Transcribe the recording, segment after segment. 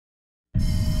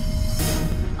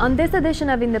On this edition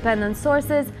of Independent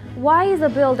Sources, why is a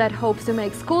bill that hopes to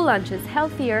make school lunches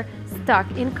healthier stuck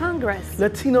in Congress?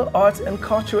 Latino arts and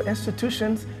cultural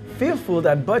institutions fearful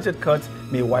that budget cuts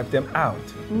may wipe them out.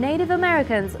 Native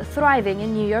Americans thriving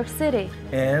in New York City.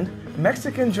 And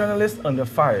Mexican journalists under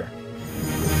fire.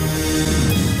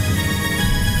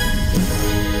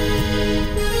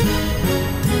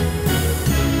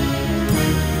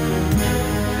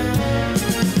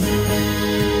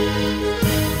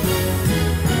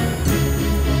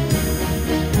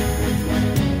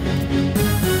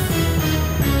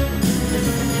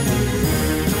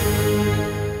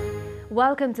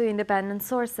 Welcome to Independent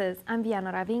Sources. I'm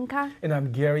Viana Ravinka. And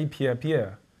I'm Gary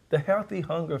Pierre-Pierre. The Healthy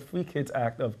Hunger Free Kids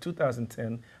Act of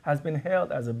 2010 has been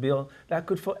hailed as a bill that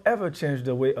could forever change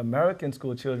the way American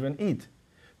school children eat.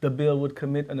 The bill would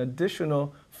commit an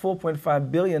additional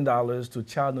 $4.5 billion to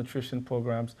child nutrition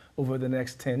programs over the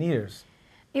next 10 years.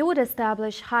 It would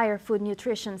establish higher food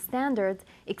nutrition standards,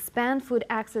 expand food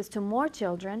access to more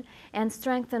children, and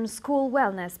strengthen school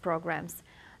wellness programs.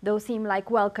 Those seem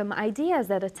like welcome ideas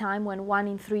at a time when 1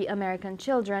 in 3 American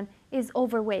children is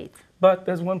overweight. But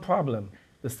there's one problem.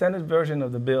 The Senate version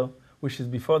of the bill, which is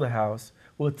before the House,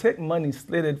 will take money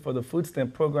slated for the food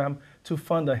stamp program to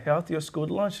fund the healthier school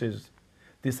lunches.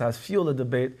 This has fueled a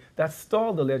debate that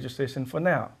stalled the legislation for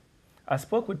now. I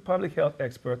spoke with public health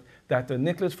expert Dr.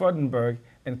 Nicholas Freudenberg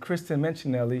and Kristen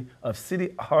Mancinelli of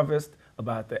City Harvest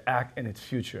about the act and its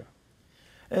future.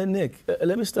 Nick,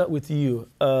 let me start with you.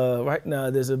 Right now,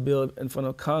 there's a bill in front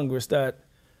of Congress that,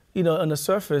 on the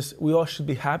surface, we all should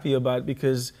be happy about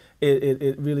because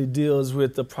it really deals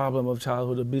with the problem of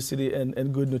childhood obesity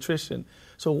and good nutrition.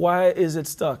 So why is it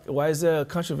stuck? Why is there a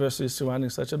controversy surrounding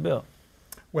such a bill?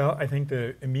 Well, I think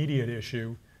the immediate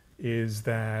issue is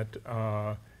that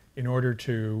in order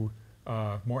to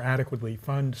more adequately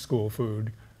fund school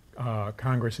food,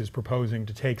 Congress is proposing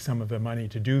to take some of the money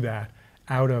to do that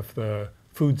out of the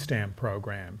food stamp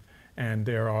program. And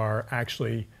there are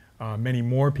actually many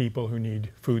more people who need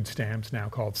food stamps, now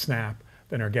called SNAP,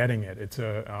 than are getting it. It's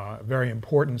a very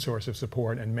important source of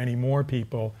support, and many more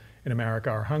people in America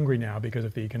are hungry now because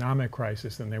of the economic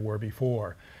crisis than they were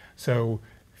before. So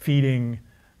feeding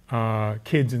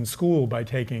kids in school by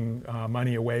taking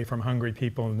money away from hungry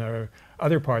people in the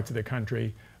other parts of the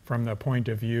country from the point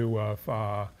of view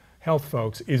of health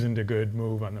folks isn't a good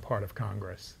move on the part of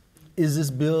Congress. Is this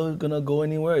bill going to go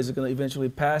anywhere? Is it going to eventually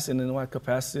pass? And in what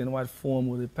capacity and what form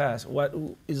will it pass? What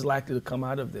is likely to come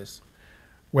out of this?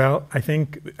 Well, I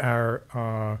think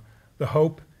the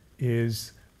hope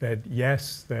is that,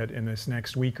 yes, that in this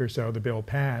next week or so the bill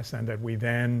pass, and that we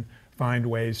then find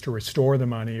ways to restore the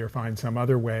money or find some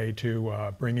other way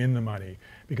to bring in the money,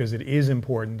 because it is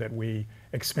important that we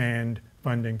expand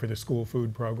funding for the school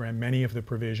food program. Many of the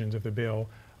provisions of the bill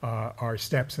are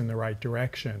steps in the right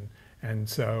direction. And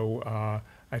so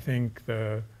I think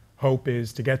the hope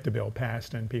is to get the bill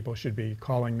passed, and people should be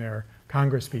calling their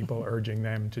congresspeople, urging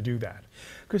them to do that.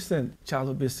 Kristen, child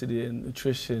obesity and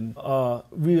nutrition are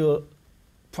real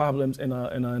problems in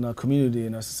our community,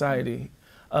 in our society.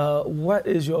 What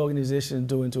is your organization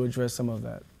doing to address some of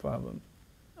that problem?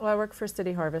 Well, I work for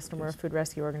City Harvest, and we're a food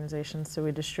rescue organization, so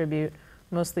we distribute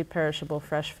mostly perishable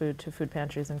fresh food to food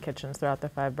pantries and kitchens throughout the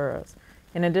 5 boroughs.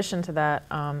 In addition to that,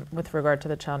 with regard to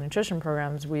the child nutrition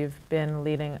programs, we've been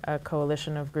leading a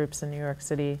coalition of groups in New York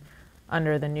City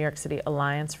under the New York City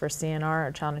Alliance for CNR,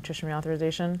 or Child Nutrition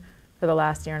Reauthorization, for the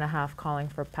last 1.5 years, calling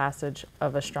for passage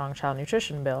of a strong child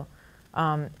nutrition bill.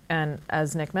 And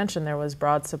as Nick mentioned, there was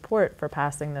broad support for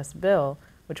passing this bill,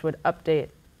 which would update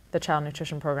the child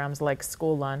nutrition programs like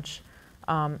school lunch,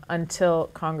 until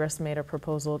Congress made a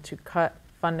proposal to cut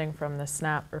funding from the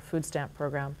SNAP or food stamp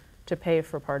program to pay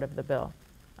for part of the bill.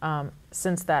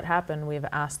 Since that happened, we've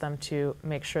asked them to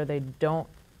make sure they don't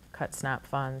cut SNAP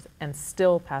funds and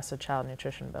still pass a child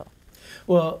nutrition bill.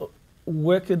 Well,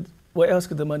 where else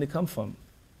could the money come from?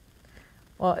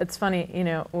 Well, it's funny,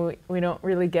 we don't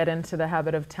really get into the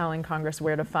habit of telling Congress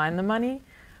where to find the money,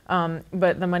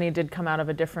 but the money did come out of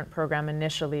a different program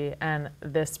initially, and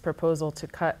this proposal to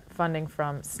cut funding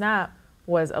from SNAP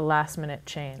was a last-minute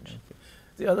change.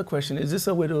 The other question, is this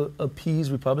a way to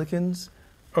appease Republicans?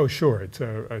 Oh, sure. It's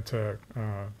a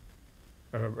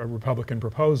Republican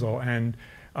proposal, and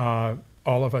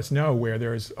all of us know where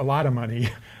there's a lot of money,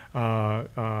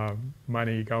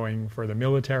 money going for the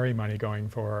military, money going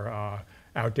for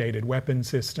outdated weapon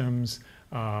systems,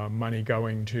 money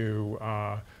going to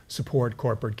support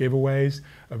corporate giveaways.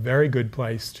 A very good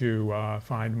place to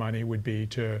find money would be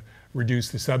to reduce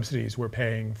the subsidies we're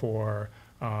paying for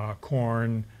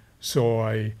corn,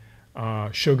 soy,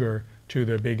 sugar to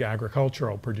the big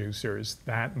agricultural producers.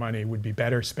 That money would be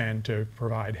better spent to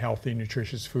provide healthy,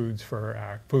 nutritious food for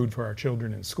our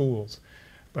children in schools.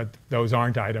 But those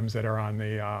aren't items that are on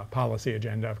the policy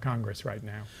agenda of Congress right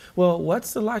now. Well,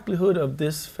 what's the likelihood of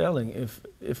this failing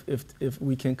if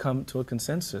we can come to a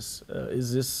consensus?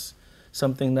 Is this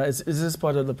something that is this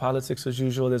part of the politics as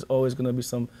usual? There's always going to be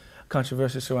some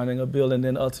controversy surrounding a bill and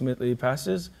then ultimately it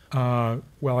passes?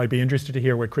 Well, I'd be interested to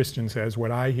hear what Kristen says.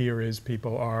 What I hear is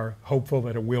people are hopeful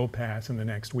that it will pass in the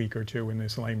next week or two in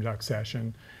this lame duck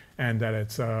session, and that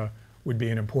it's would be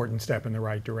an important step in the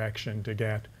right direction to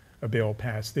get a bill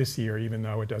passed this year, even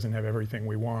though it doesn't have everything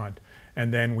we want.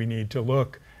 And then we need to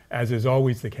look, as is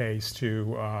always the case,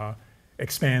 to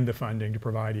expand the funding to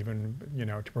provide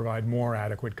to provide more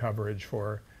adequate coverage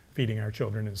for feeding our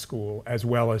children in school, as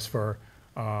well as for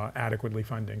adequately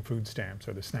funding food stamps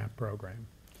or the SNAP program.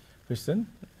 Kristen?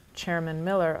 Chairman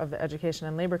Miller of the Education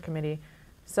and Labor Committee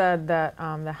said that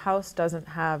the House doesn't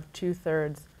have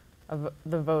 2/3 of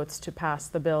the votes to pass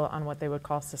the bill on what they would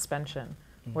call suspension,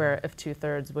 where if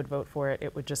 2/3 would vote for it,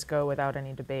 it would just go without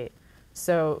any debate.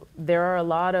 So there are a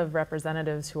lot of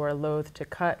representatives who are loath to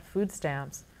cut food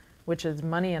stamps, which is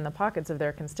money in the pockets of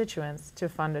their constituents, to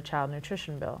fund a child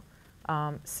nutrition bill.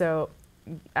 So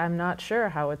I'm not sure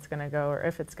how it's going to go or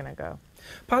if it's going to go.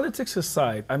 Politics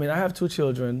aside, I mean, I have 2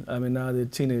 children. I mean, now they're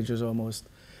teenagers almost.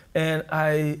 And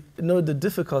I know the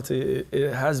difficulty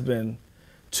it has been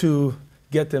to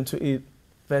get them to eat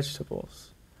vegetables,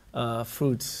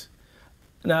 fruits.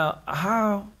 Now,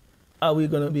 how are we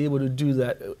going to be able to do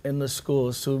that in the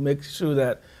schools to make sure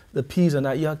that the peas are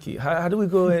not yucky? How do we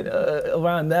go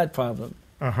around that problem?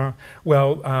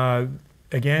 Well,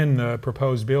 again, the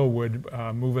proposed bill would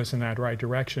move us in that right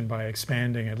direction by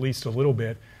expanding at least a little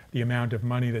bit the amount of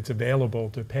money that's available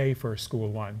to pay for school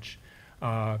lunch.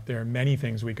 There are many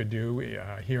things we could do.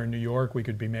 Here in New York, we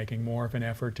could be making more of an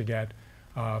effort to get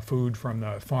food from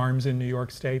the farms in New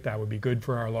York State. That would be good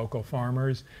for our local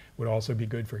farmers. It would also be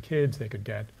good for kids. They could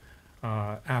get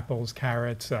apples,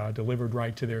 carrots delivered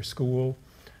right to their school.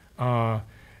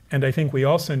 And I think we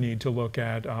also need to look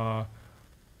at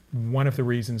one of the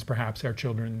reasons perhaps our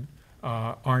children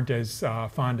aren't as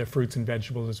fond of fruits and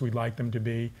vegetables as we'd like them to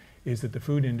be is that the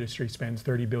food industry spends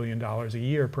 $30 billion a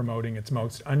year promoting its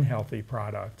most unhealthy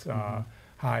products,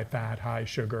 high fat, high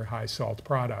sugar, high salt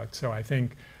products. So I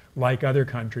think, like other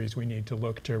countries, we need to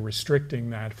look to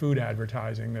restricting that food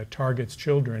advertising that targets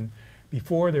children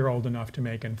before they're old enough to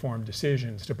make informed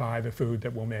decisions to buy the food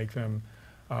that will make them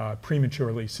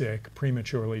prematurely sick,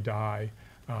 prematurely die.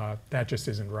 That just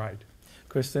isn't right.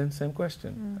 Kristen, same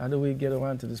question. How do we get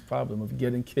around to this problem of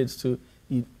getting kids to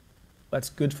eat what's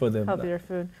good for them? Healthier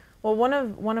food. Well,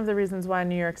 one of the reasons why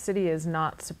New York City is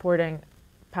not supporting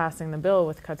passing the bill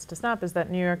with cuts to SNAP is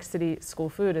that New York City school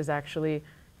food is actually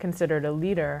considered a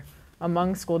leader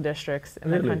among school districts in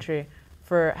the country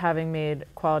for having made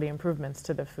quality improvements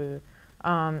to the food.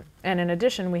 And in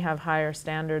addition, we have higher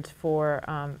standards for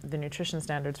the nutrition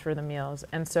standards for the meals.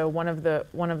 And so one of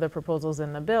the proposals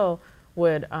in the bill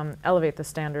would elevate the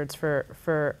standards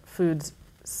for foods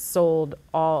sold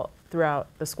all throughout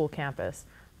the school campus.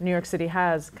 New York City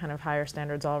has kind of higher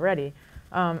standards already.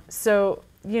 So,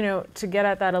 to get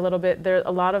at that a little bit, there are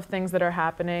a lot of things that are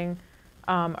happening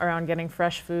around getting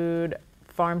fresh food,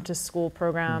 farm to school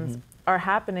programs are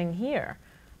happening here.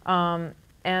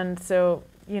 And so,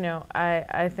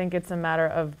 I think it's a matter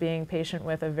of being patient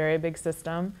with a very big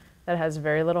system that has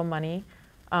very little money.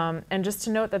 And just to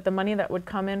note that the money that would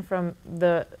come in from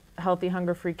the Healthy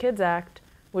Hunger Free Kids Act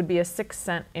would be a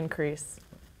 6-cent increase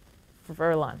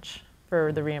for lunch,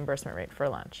 for the reimbursement rate for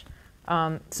lunch.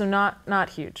 So not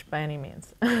huge by any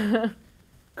means.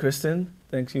 Kristen,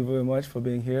 thank you very much for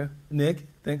being here. Nick,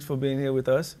 thanks for being here with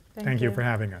us. Thank you for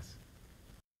having us.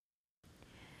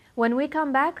 When we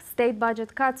come back, state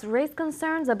budget cuts raise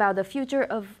concerns about the future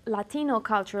of Latino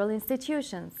cultural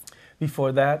institutions.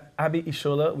 Before that, Abby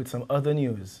Ishola with some other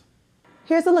news.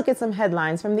 Here's a look at some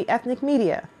headlines from the ethnic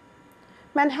media.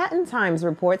 Manhattan Times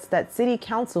reports that City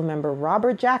Council member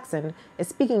Robert Jackson is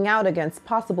speaking out against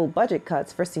possible budget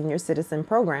cuts for senior citizen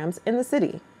programs in the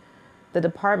city. The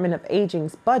Department of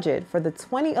Aging's budget for the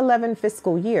 2011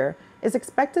 fiscal year is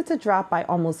expected to drop by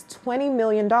almost $20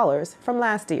 million from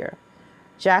last year.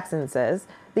 Jackson says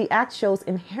the act shows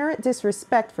inherent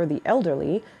disrespect for the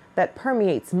elderly that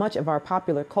permeates much of our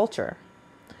popular culture.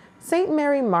 St.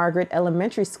 Mary Margaret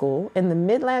Elementary School in the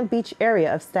Midland Beach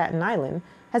area of Staten Island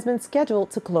has been scheduled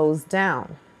to close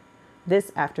down.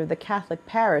 This after the Catholic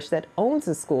parish that owns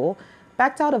the school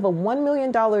backed out of a $1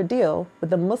 million deal with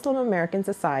the Muslim American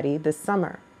Society this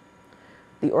summer.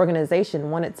 The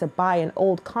organization wanted to buy an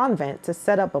old convent to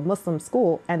set up a Muslim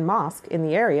school and mosque in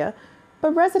the area,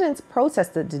 but residents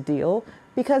protested the deal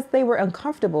because they were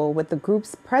uncomfortable with the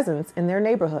group's presence in their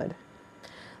neighborhood.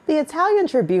 The Italian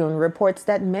Tribune reports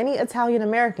that many Italian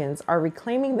Americans are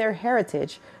reclaiming their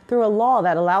heritage through a law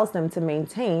that allows them to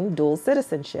maintain dual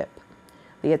citizenship.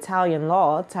 The Italian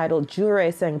law, titled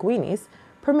Jure Sanguinis,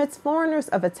 permits foreigners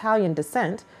of Italian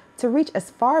descent to reach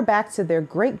as far back to their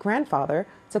great-grandfather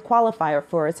to qualify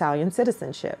for Italian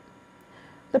citizenship.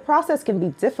 The process can be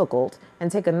difficult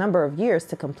and take a number of years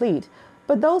to complete,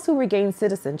 but those who regain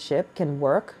citizenship can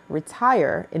work,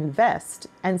 retire, invest,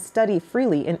 and study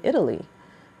freely in Italy.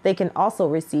 They can also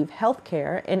receive health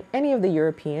care in any of the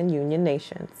European Union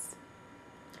nations.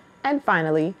 And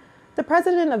finally, the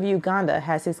president of Uganda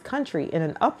has his country in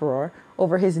an uproar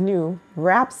over his new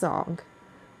rap song.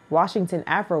 Washington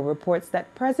Afro reports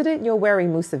that President Yoweri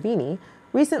Museveni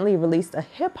recently released a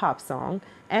hip-hop song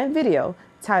and video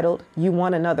titled "You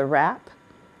Want Another Rap?"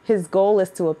 His goal is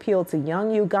to appeal to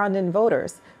young Ugandan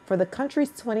voters for the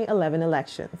country's 2011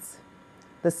 elections.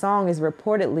 The song is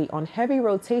reportedly on heavy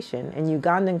rotation in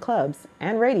Ugandan clubs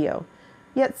and radio,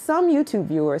 yet some YouTube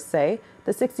viewers say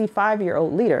the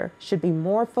 65-year-old leader should be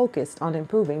more focused on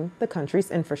improving the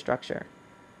country's infrastructure.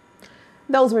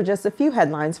 Those were just a few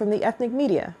headlines from the ethnic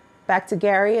media. Back to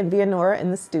Gary and Vianora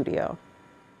in the studio.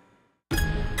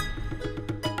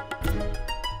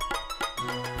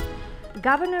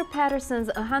 Governor Patterson's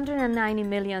 $190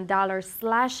 million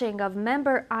slashing of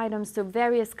member items to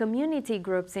various community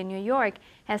groups in New York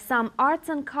has some arts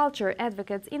and culture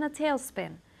advocates in a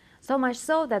tailspin. So much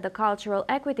so that the cultural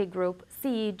equity group,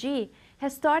 CEG,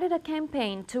 has started a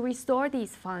campaign to restore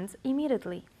these funds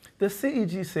immediately. The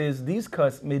CEG says these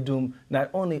cuts may doom not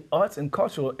only arts and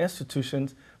cultural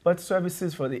institutions, but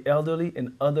services for the elderly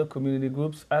and other community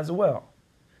groups as well.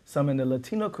 Some in the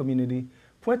Latino community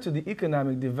point to the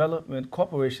Economic Development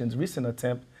Corporation's recent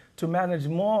attempt to manage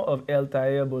more of El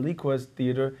Taller Boricua's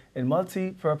theater and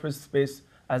multi-purpose space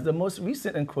as the most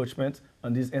recent encroachment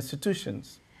on these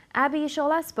institutions. Abby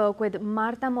Ishola spoke with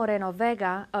Marta Moreno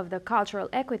Vega of the Cultural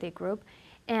Equity Group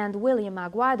and William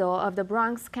Aguado of the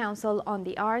Bronx Council on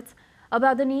the Arts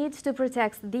about the need to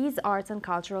protect these arts and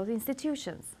cultural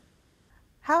institutions.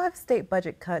 How have state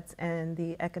budget cuts and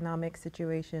the economic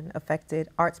situation affected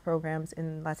arts programs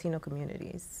in Latino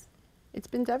communities? It's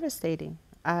been devastating.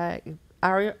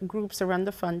 Our groups are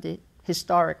underfunded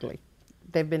historically.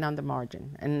 They've been on the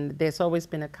margin, and there's always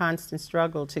been a constant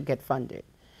struggle to get funded.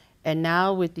 And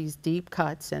now with these deep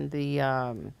cuts and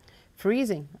the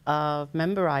freezing of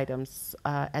member items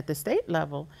at the state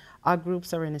level, our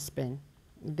groups are in a spin.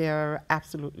 They're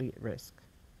absolutely at risk.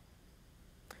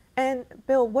 And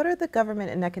Bill, what are the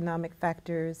government and economic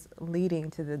factors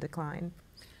leading to the decline?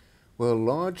 Well,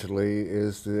 largely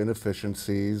is the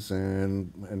inefficiencies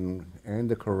and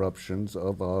the corruptions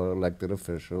of our elected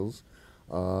officials,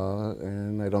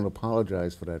 and I don't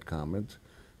apologize for that comment,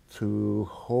 to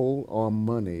hold our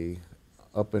money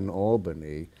up in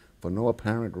Albany for no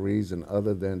apparent reason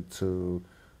other than to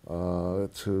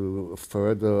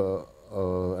further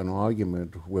an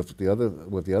argument with the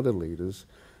other leaders,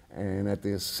 and at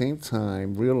the same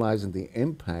time realizing the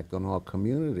impact on our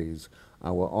communities,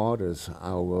 our artists,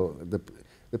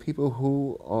 the people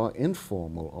who are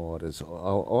informal artists,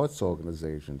 our arts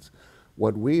organizations.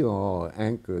 What we are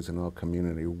anchors in our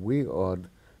community. We're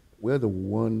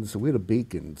the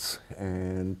beacons,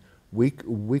 and we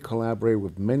collaborate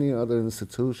with many other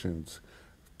institutions.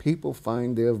 People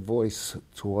find their voice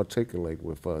to articulate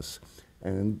with us.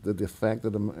 And the fact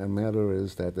of the matter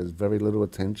is that there's very little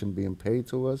attention being paid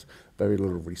to us, very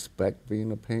little respect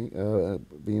being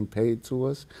paid to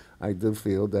us. I do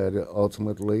feel that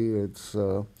ultimately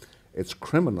it's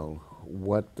criminal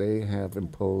what they have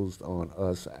imposed on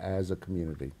us as a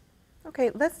community.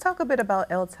 Okay, let's talk a bit about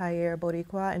El Taller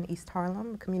Boricua in East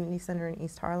Harlem, a community center in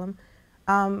East Harlem.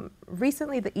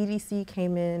 Recently, the EDC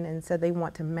came in and said they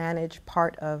want to manage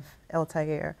part of El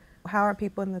Taller. How are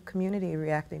people in the community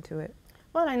reacting to it?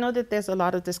 Well, I know that there's a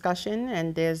lot of discussion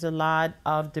and there's a lot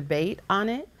of debate on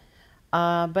it.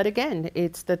 But again,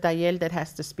 it's the taller that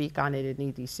has to speak on it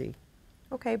in EDC.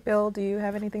 Okay, Bill, do you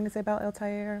have anything to say about El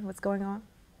Taller? What's going on?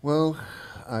 Well,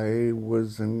 I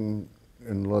was in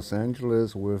Los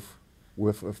Angeles with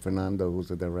Fernando, who's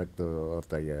the director of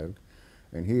Taller,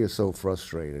 and he is so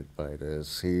frustrated by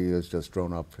this. He has just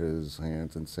thrown up his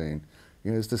hands and saying,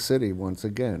 you know, it's the city once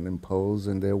again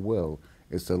imposing their will.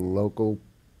 It's the local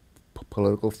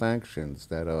political factions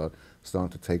that are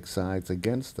starting to take sides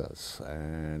against us.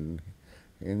 And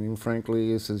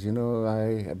frankly, he says, you know,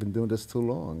 I have been doing this too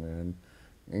long, and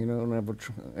You know,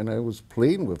 and I was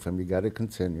pleading with him, you got to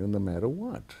continue no matter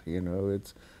what. You know,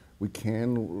 we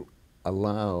can't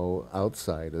allow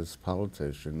outsiders,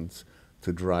 politicians,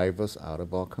 to drive us out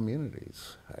of our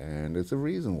communities. And there's a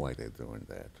reason why they're doing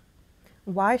that.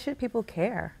 Why should people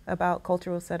care about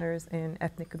cultural centers in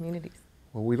ethnic communities?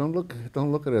 Well, we don't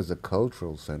look at it as a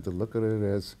cultural center. Look at it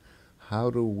as, how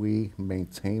do we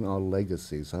maintain our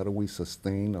legacies? How do we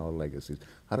sustain our legacies?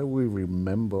 How do we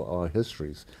remember our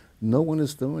histories? No one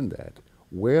is doing that.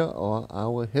 Where are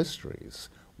our histories?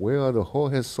 Where are the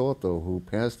Jorge Soto, who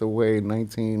passed away in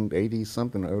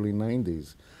 1980-something, early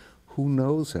 90s? Who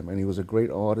knows him? And he was a great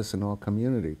artist in our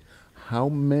community. How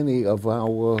many of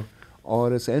our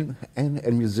artists and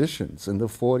musicians in the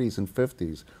 40s and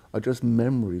 50s are just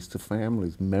memories to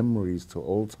families, memories to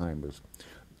old-timers?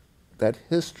 That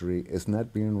history is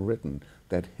not being written.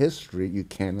 That history you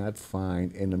cannot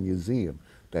find in a museum.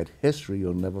 That history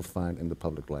you'll never find in the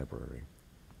public library.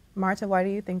 Marta, why do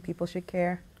you think people should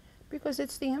care? Because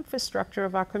it's the infrastructure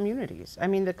of our communities. I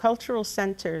mean, the cultural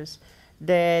centers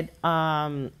that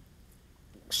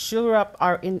shore up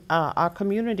our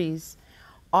communities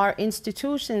are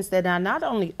institutions that are not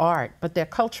only art, but they're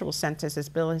cultural centers, as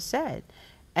Bill has said.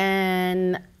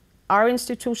 And our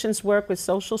institutions work with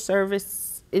social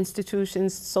service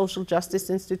institutions, social justice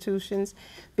institutions,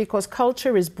 because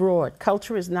culture is broad.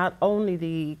 Culture is not only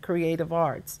the creative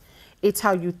arts. It's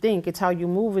how you think, it's how you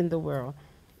move in the world.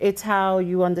 It's how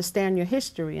you understand your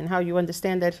history and how you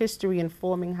understand that history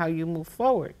informing how you move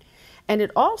forward. And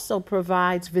it also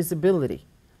provides visibility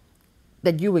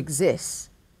that you exist,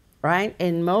 right?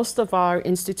 In most of our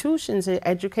institutions,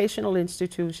 educational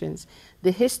institutions,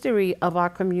 the history of our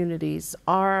communities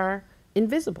are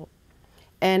invisible.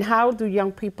 And how do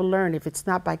young people learn if it's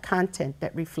not by content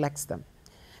that reflects them?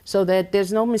 So that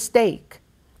there's no mistake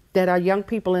that our young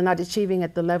people are not achieving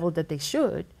at the level that they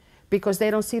should, because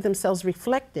they don't see themselves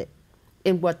reflected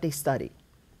in what they study.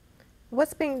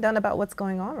 What's being done about what's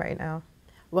going on right now?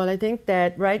 Well, I think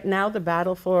that right now the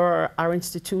battle for our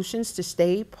institutions to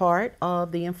stay part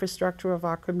of the infrastructure of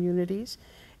our communities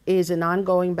is an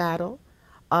ongoing battle.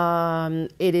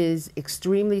 It is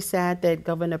extremely sad that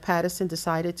Governor Patterson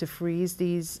decided to freeze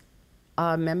these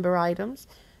member items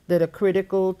that are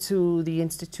critical to the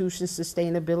institution's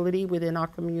sustainability within our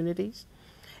communities.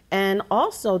 And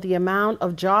also the amount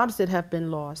of jobs that have been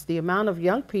lost, the amount of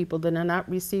young people that are not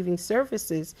receiving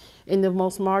services in the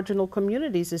most marginal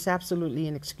communities is absolutely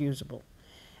inexcusable.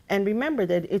 And remember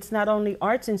that it's not only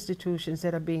arts institutions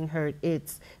that are being hurt,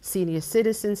 it's senior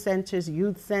citizen centers,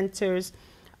 youth centers,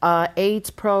 AIDS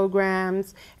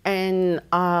programs, and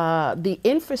the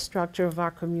infrastructure of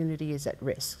our community is at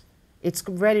risk. It's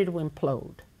ready to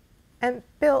implode. And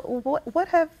Bill, what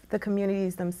have the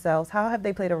communities themselves, how have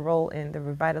they played a role in the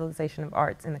revitalization of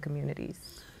arts in the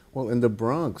communities? Well, in the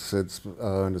Bronx, it's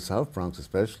in the South Bronx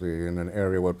especially, in an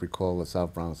area what we call the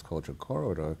South Bronx Culture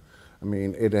Corridor, I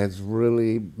mean, it has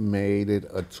really made it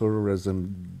a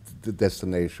tourism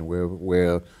destination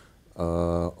where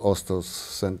Ostos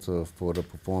Center for the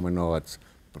Performing Arts,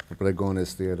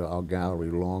 Blegones Theater, our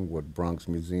gallery, Longwood, Bronx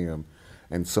Museum,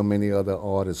 and so many other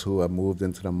artists who have moved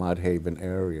into the Mott Haven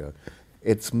area.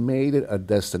 It's made it a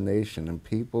destination, and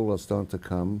people are starting to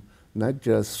come, not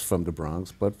just from the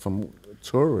Bronx, but from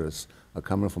tourists are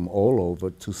coming from all over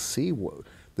to see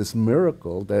this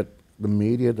miracle that the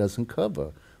media doesn't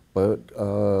cover. But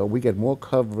we get more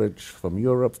coverage from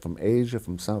Europe, from Asia,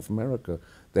 from South America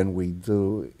than we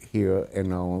do here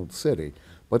in our own city.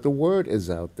 But the word is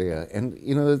out there, and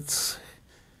you know,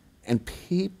 and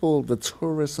people, the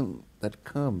tourism that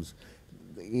comes,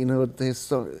 you know,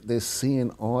 they're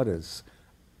seeing artists,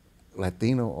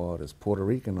 Latino artists, Puerto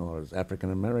Rican artists,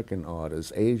 African American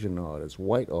artists, Asian artists,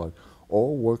 white artists,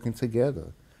 all working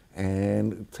together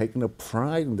and taking a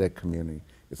pride in their community.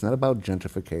 It's not about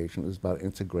gentrification, it's about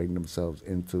integrating themselves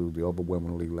into the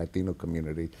overwhelmingly Latino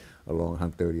community along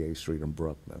 138th Street in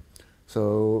Brooklyn.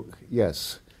 So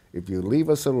yes, if you leave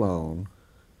us alone,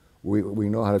 we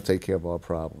know how to take care of our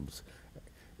problems.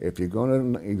 If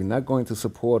you're not going to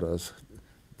support us,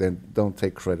 then don't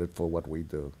take credit for what we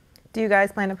do. Do you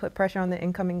guys plan to put pressure on the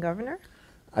incoming governor?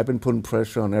 I've been putting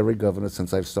pressure on every governor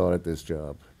since I've started this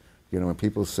job. You know, when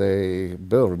people say,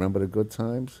 Bill, remember the good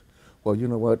times? Well, you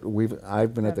know what?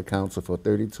 I've been at the council for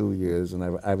 32 years, and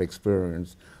I've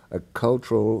experienced a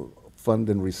cultural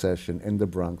funding recession in the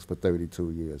Bronx for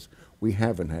 32 years. We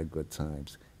haven't had good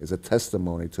times. It's a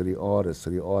testimony to the artists,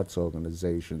 to the arts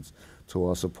organizations, to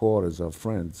our supporters, our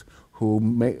friends,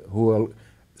 who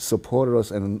supported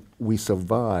us, and we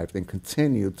survived and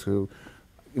continue to,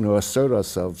 you know, assert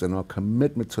ourselves in our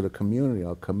commitment to the community,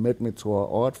 our commitment to our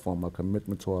art form, our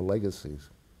commitment to our legacies.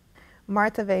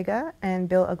 Marta Vega and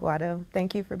Bill Aguado,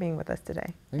 thank you for being with us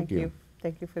today. Thank you.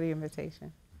 Thank you for the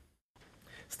invitation.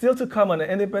 Still to come on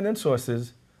the Independent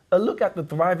Sources, a look at the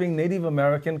thriving Native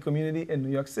American community in New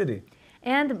York City.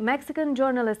 And Mexican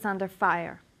journalists under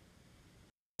fire.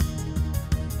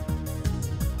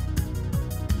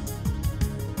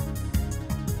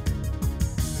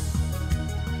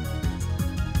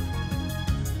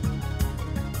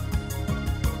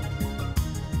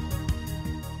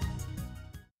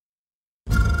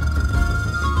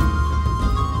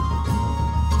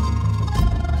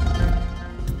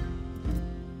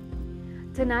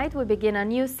 Tonight we begin a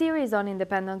new series on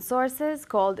independent sources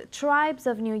called Tribes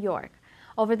of New York.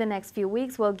 Over the next few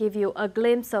weeks we'll give you a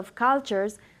glimpse of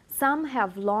cultures some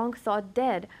have long thought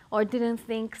dead or didn't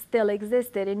think still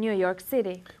existed in New York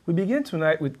City. We begin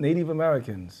tonight with Native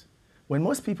Americans. When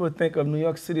most people think of New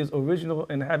York City's original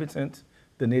inhabitants,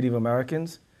 the Native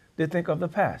Americans, they think of the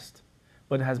past.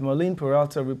 But as Marlene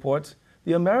Peralta reports,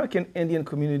 the American Indian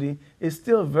community is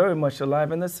still very much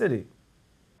alive in the city.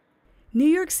 New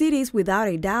York City is without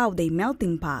a doubt a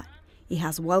melting pot. It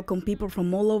has welcomed people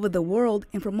from all over the world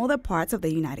and from other parts of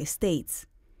the United States.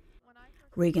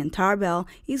 Regan Tarbell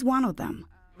is one of them.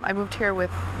 I moved here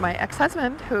with my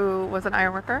ex-husband, who was an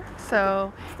ironworker.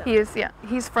 So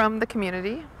he's from the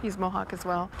community. He's Mohawk as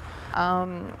well.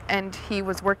 And he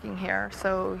was working here.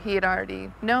 So he had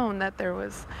already known that there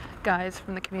was guys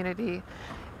from the community,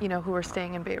 who were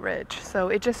staying in Bay Ridge. So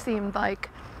it just seemed like,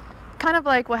 kind of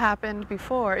like what happened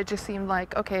before, it just seemed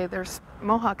like, okay, there's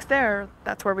Mohawks there,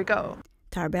 that's where we go.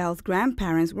 Tarbell's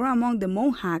grandparents were among the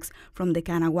Mohawks from the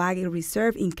Kahnawake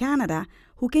Reserve in Canada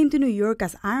who came to New York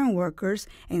as iron workers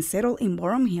and settled in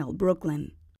Boerum Hill,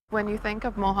 Brooklyn. When you think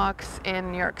of Mohawks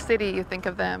in New York City, you think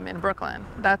of them in Brooklyn.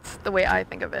 That's the way I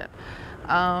think of it.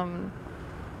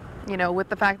 With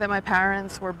the fact that my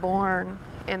parents were born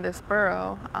in this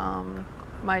borough,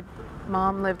 my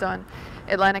mom lived on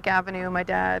Atlantic Avenue. My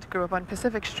dad grew up on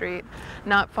Pacific Street,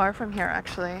 not far from here,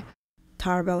 actually.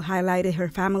 Tarbell highlighted her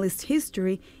family's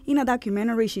history in a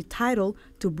documentary she titled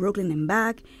To Brooklyn and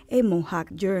Back, A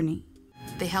Mohawk Journey.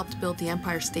 They helped build the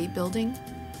Empire State Building,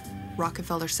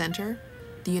 Rockefeller Center,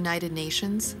 the United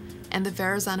Nations, and the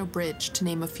Verrazano Bridge, to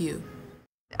name a few.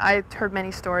 I heard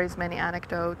many stories, many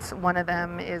anecdotes. One of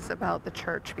them is about the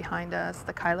church behind us,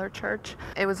 the Kyler Church.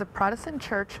 It was a Protestant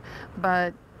church,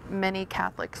 but many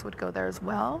Catholics would go there as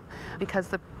well because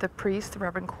the priest,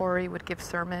 Reverend Corey, would give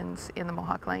sermons in the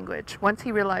Mohawk language. Once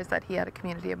he realized that he had a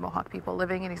community of Mohawk people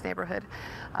living in his neighborhood,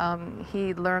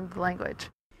 he learned the language.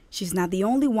 She's not the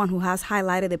only one who has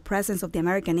highlighted the presence of the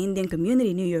American Indian community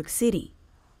in New York City.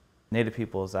 Native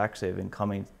peoples actually have been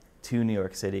coming to New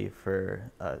York City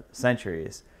for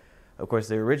centuries. Of course,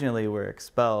 they originally were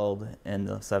expelled in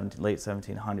the late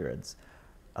 1700s,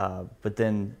 but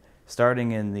then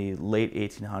starting in the late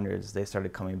 1800s, they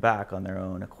started coming back on their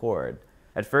own accord.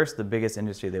 At first, the biggest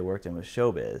industry they worked in was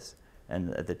showbiz,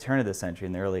 and at the turn of the century,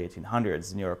 in the early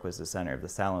 1800s, New York was the center of the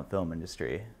silent film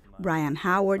industry. Brian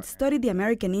Howard studied the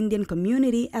American Indian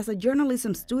community as a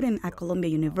journalism student at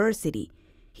Columbia University.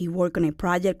 He worked on a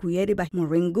project created by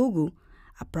Maureen Gugu,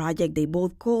 a project they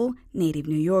both call Native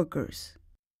New Yorkers.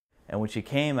 And when she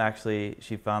came, actually,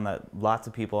 she found that lots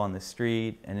of people on the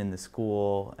street and in the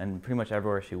school and pretty much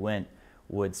everywhere she went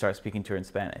would start speaking to her in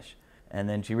Spanish. And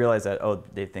then she realized that, oh,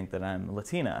 they think that I'm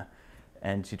Latina.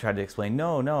 And she tried to explain,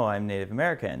 no, I'm Native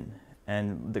American.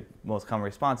 And the most common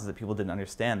response is that people didn't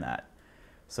understand that.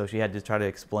 So she had to try to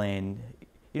explain,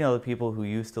 the people who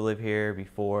used to live here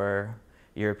before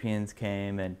Europeans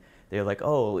came, and they're like,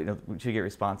 she'd get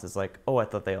responses like, oh, I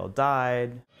thought they all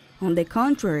died. On the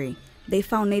contrary, they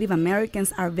found Native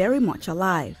Americans are very much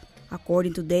alive.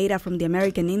 According to data from the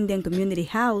American Indian Community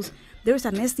House, there's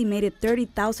an estimated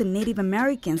 30,000 Native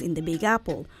Americans in the Big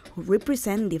Apple who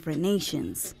represent different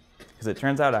nations. Because it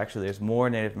turns out, actually, there's more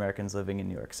Native Americans living in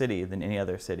New York City than any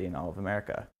other city in all of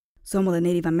America. Some of the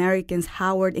Native Americans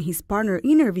Howard and his partner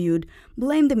interviewed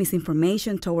blamed the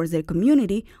misinformation towards their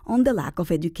community on the lack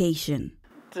of education.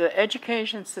 The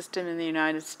education system in the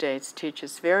United States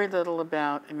teaches very little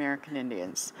about American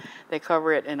Indians. They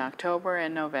cover it in October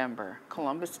and November,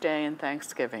 Columbus Day and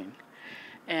Thanksgiving.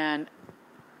 And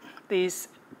these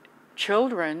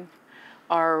children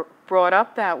are brought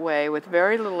up that way with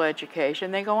very little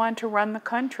education. They go on to run the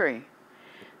country.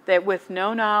 With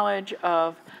no knowledge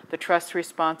of the trust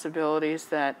responsibilities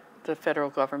that the federal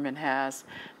government has,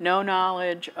 no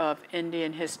knowledge of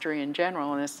Indian history in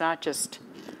general, and it's not just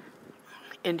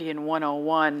Indian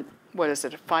 101,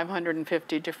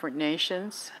 550 different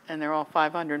nations, and they're all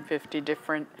 550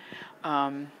 different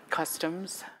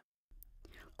customs.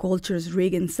 Cultures,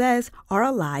 Regan says, are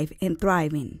alive and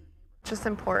thriving. just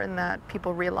important that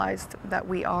people realize that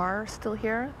we are still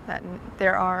here, that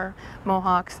there are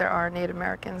Mohawks, there are Native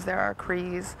Americans, there are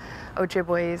Crees,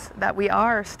 Ojibways, that we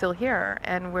are still here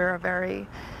and we're a very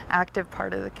active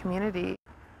part of the community.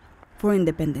 For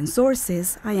Independent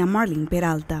Sources, I am Marlene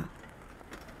Peralta.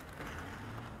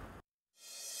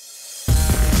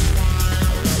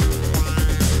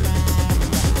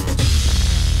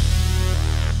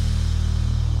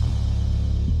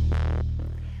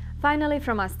 Finally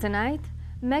from us tonight,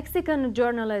 Mexican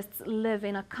journalists live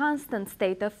in a constant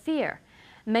state of fear.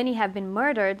 Many have been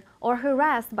murdered or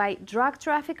harassed by drug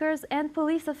traffickers and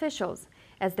police officials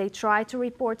as they try to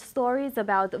report stories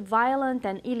about violent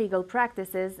and illegal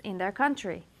practices in their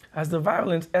country. As the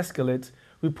violence escalates,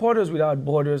 Reporters Without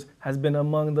Borders has been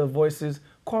among the voices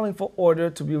calling for order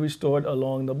to be restored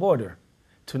along the border.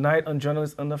 Tonight on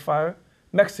Journalists Under Fire,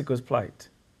 Mexico's plight.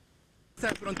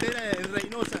 Esta frontera es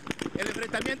reinosa, el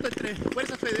enfrentamiento entre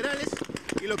fuerzas federales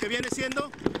y lo que viene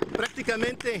siendo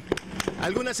prácticamente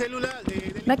alguna célula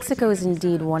de Mexico is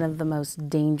indeed one of the most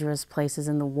dangerous places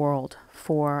in the world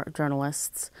for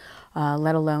journalists,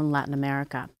 let alone Latin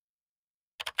America.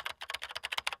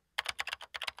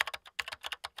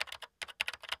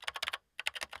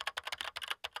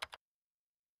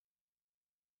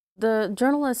 The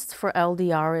journalist for El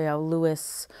Diario,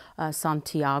 Luis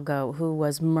Santiago, who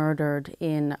was murdered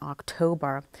in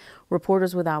October,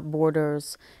 Reporters Without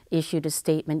Borders issued a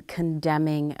statement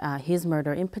condemning his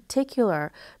murder, in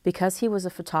particular because he was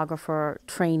a photographer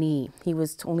trainee. He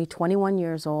was only 21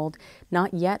 years old,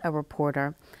 not yet a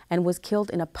reporter, and was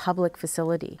killed in a public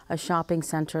facility, a shopping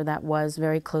center that was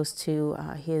very close to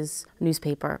his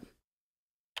newspaper.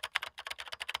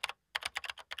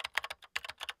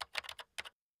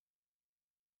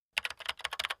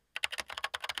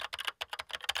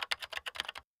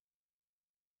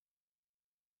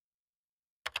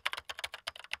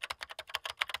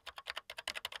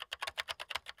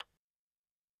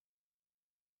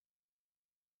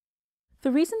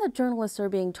 The reason that journalists are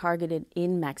being targeted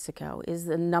in Mexico is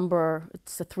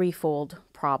it's a threefold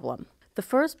problem. The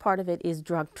first part of it is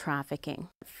drug trafficking.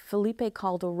 Felipe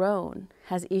Calderon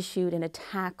has issued an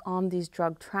attack on these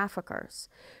drug traffickers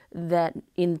that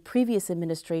in previous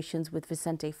administrations with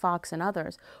Vicente Fox and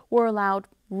others were allowed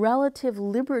relative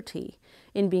liberty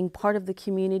in being part of the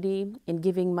community, in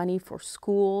giving money for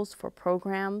schools, for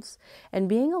programs, and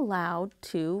being allowed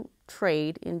to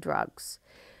trade in drugs.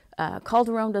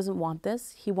 Calderon doesn't want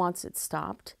this. He wants it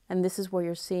stopped. And this is where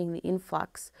you're seeing the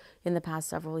influx in the past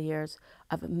several years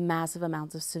of massive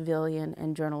amounts of civilian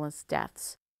and journalist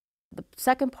deaths. The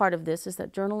second part of this is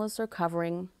that journalists are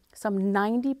covering some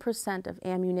 90% of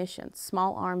ammunition,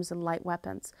 small arms and light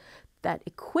weapons that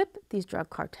equip these drug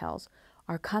cartels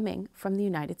are coming from the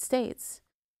United States.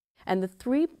 And the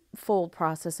threefold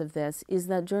process of this is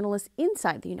that journalists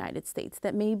inside the United States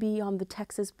that may be on the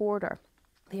Texas border,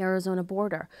 the Arizona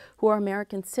border, who are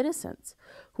American citizens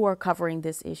who are covering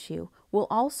this issue will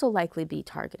also likely be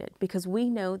targeted because we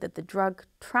know that the drug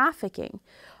trafficking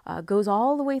goes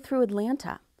all the way through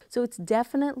Atlanta. So it's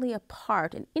definitely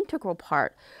an integral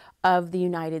part of the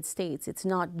United States. It's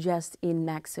not just in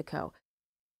Mexico.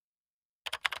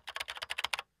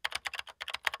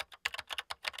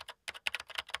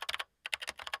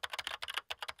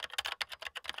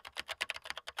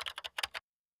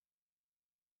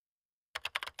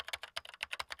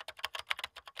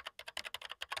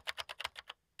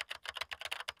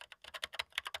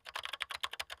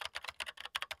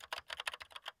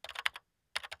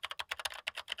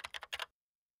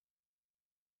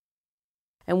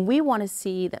 And we want to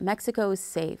see that Mexico is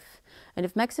safe. And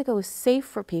if Mexico is safe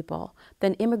for people,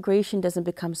 then immigration doesn't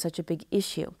become such a big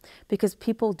issue because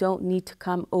people don't need to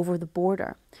come over the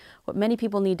border. What many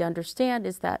people need to understand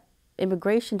is that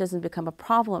immigration doesn't become a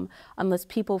problem unless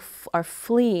people are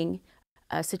fleeing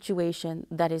a situation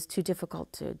that is too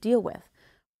difficult to deal with.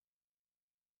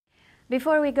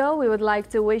 Before we go, we would like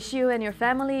to wish you and your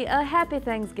family a happy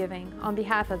Thanksgiving on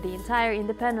behalf of the entire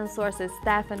Independent Sources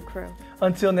staff and crew.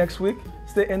 Until next week,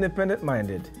 stay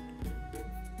independent-minded.